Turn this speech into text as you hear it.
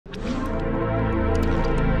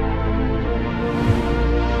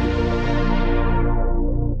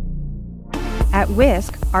At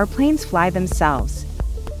Wisk, our planes fly themselves.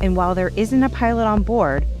 And while there isn't a pilot on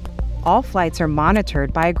board, all flights are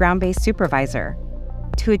monitored by a ground-based supervisor.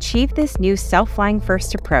 To achieve this new self-flying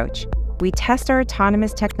first approach, we test our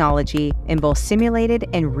autonomous technology in both simulated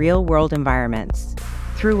and real-world environments.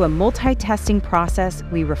 Through a multi-testing process,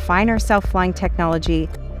 we refine our self-flying technology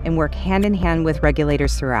and work hand-in-hand with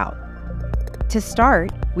regulators throughout. To start,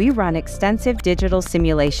 we run extensive digital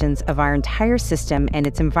simulations of our entire system and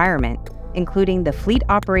its environment, including the Fleet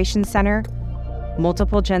Operations Center,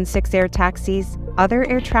 multiple Gen 6 air taxis, other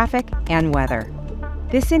air traffic, and weather.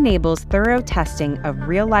 This enables thorough testing of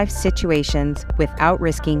real-life situations without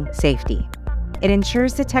risking safety. It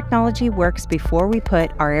ensures the technology works before we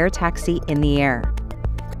put our air taxi in the air.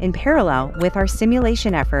 In parallel with our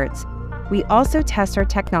simulation efforts, we also test our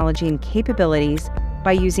technology and capabilities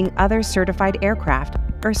by using other certified aircraft,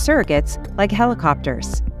 or surrogates, like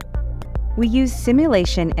helicopters. We use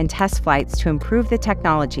simulation and test flights to improve the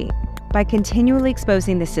technology by continually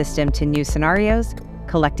exposing the system to new scenarios,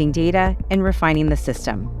 collecting data, and refining the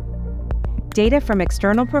system. Data from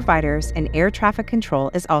external providers and air traffic control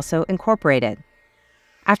is also incorporated.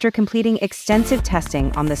 After completing extensive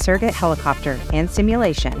testing on the surrogate helicopter and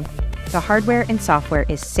simulation, the hardware and software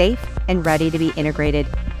is safe and ready to be integrated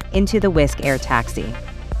into the Wisk air taxi.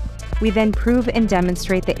 We then prove and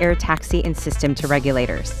demonstrate the air taxi and system to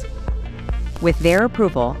regulators. With their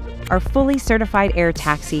approval, our fully certified air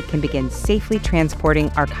taxi can begin safely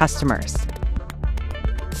transporting our customers.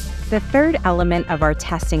 The third element of our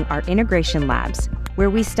testing are integration labs,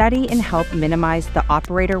 where we study and help minimize the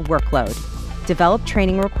operator workload, develop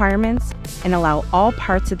training requirements, and allow all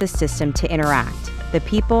parts of the system to interact: the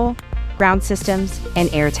people, ground systems,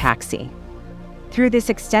 and air taxi. Through this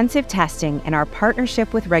extensive testing and our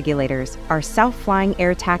partnership with regulators, our self-flying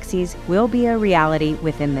air taxis will be a reality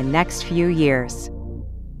within the next few years.